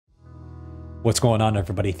What's going on,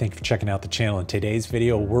 everybody? Thank you for checking out the channel. In today's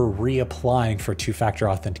video, we're reapplying for two-factor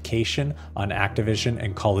authentication on Activision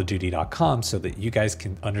and CallOfDuty.com so that you guys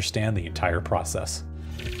can understand the entire process.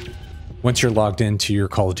 Once you're logged into your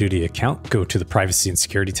Call of Duty account, go to the Privacy and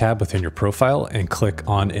Security tab within your profile and click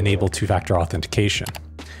on Enable Two-Factor Authentication.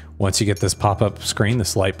 Once you get this pop-up screen,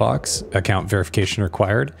 this light box, account verification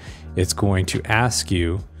required, it's going to ask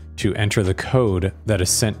you to enter the code that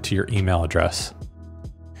is sent to your email address.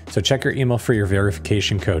 So check your email for your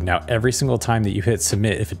verification code. Now, every single time that you hit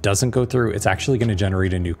submit, if it doesn't go through, it's actually going to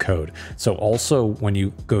generate a new code. So also when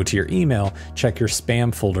you go to your email, check your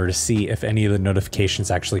spam folder to see if any of the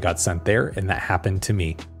notifications actually got sent there, and that happened to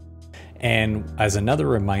me. And as another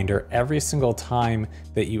reminder, every single time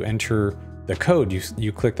that you enter the code,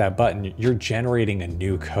 you click that button, you're generating a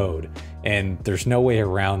new code. And there's no way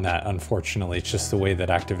around that, unfortunately. It's just the way that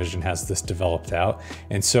Activision has this developed out.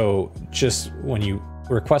 And so just when you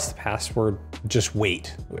request the password, just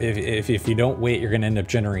wait. If you don't wait, you're going to end up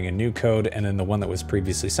generating a new code, and then the one that was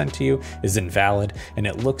previously sent to you is invalid, and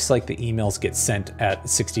it looks like the emails get sent at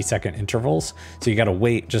 60-second intervals. So you got to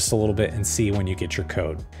wait just a little bit and see when you get your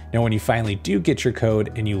code. Now, when you finally do get your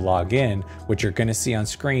code and you log in, what you're going to see on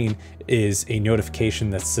screen is a notification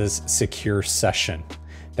that says secure session.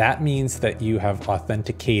 That means that you have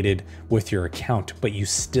authenticated with your account, but you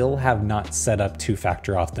still have not set up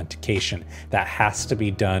two-factor authentication. That has to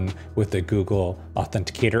be done with the Google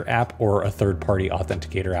Authenticator app or a third-party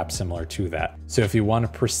authenticator app similar to that. So if you want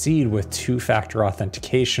to proceed with two-factor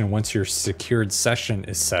authentication, once your secured session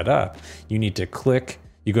is set up, you need to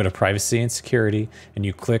you go to Privacy and Security, and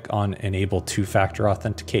you click on Enable Two-Factor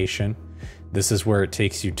Authentication. This is where it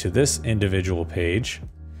takes you to this individual page.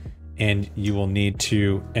 And you will need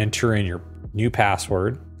to enter in your new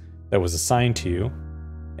password that was assigned to you,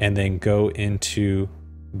 and then go into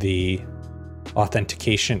the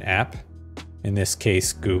authentication app, in this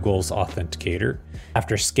case, Google's Authenticator.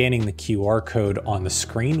 After scanning the QR code on the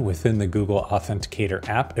screen within the Google Authenticator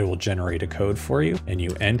app, it will generate a code for you, and you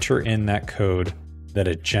enter in that code that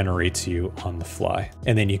it generates you on the fly.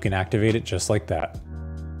 And then you can activate it just like that.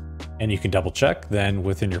 And you can double check then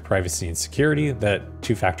within your Privacy and Security that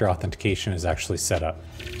two-factor authentication is actually set up.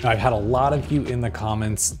 Now, I've had a lot of you in the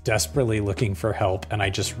comments desperately looking for help, and I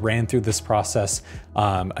just ran through this process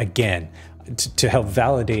again to help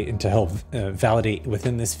validate and to help validate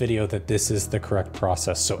within this video that this is the correct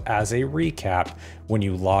process. So as a recap, when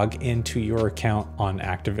you log into your account on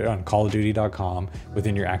CallOfDuty.com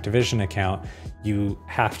within your Activision account, you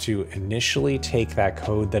have to initially take that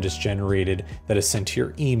code that is generated, that is sent to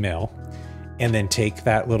your email, and then take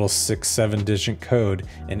that little 6-7 digit code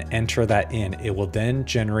and enter that in. It will then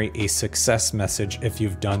generate a success message if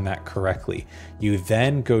you've done that correctly. You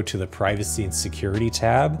then go to the Privacy and Security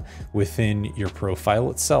tab within your profile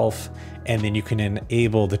itself, and then you can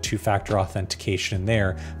enable the two-factor authentication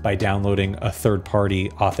there by downloading a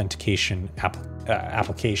third-party authentication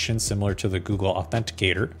application similar to the Google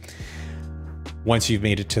Authenticator. Once you've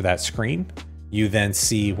made it to that screen, you then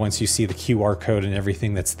see, once you see the QR code and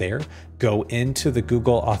everything that's there, go into the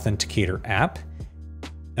Google Authenticator app,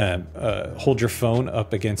 hold your phone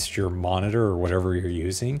up against your monitor or whatever you're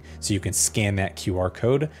using so you can scan that QR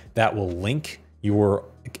code. That will link your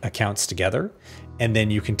accounts together, and then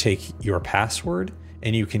you can take your password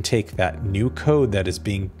and you can take that new code that is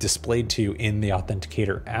being displayed to you in the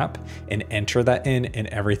Authenticator app and enter that in, and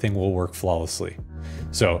everything will work flawlessly.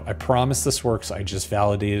 So I promise this works. I just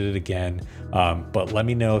validated it again, but let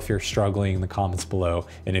me know if you're struggling in the comments below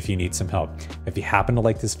and if you need some help. If you happen to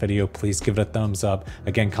like this video, please give it a thumbs up.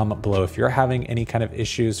 Again, comment below if you're having any kind of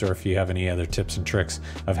issues or if you have any other tips and tricks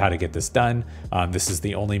of how to get this done. This is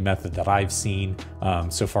the only method that I've seen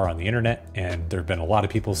so far on the internet, and there have been a lot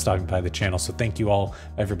of people stopping by the channel. So thank you all,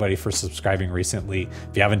 everybody, for subscribing recently.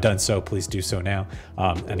 If you haven't done so, please do so now.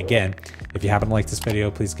 And again, if you happen to like this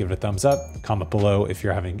video, please give it a thumbs up, comment below if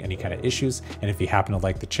you're having any kind of issues, and if you happen to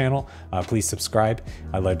like the channel, please subscribe.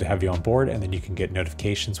 I'd love to have you on board, and then you can get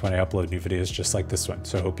notifications when I upload new videos just like this one.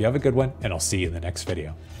 So I hope you have a good one, and I'll see you in the next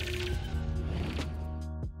video.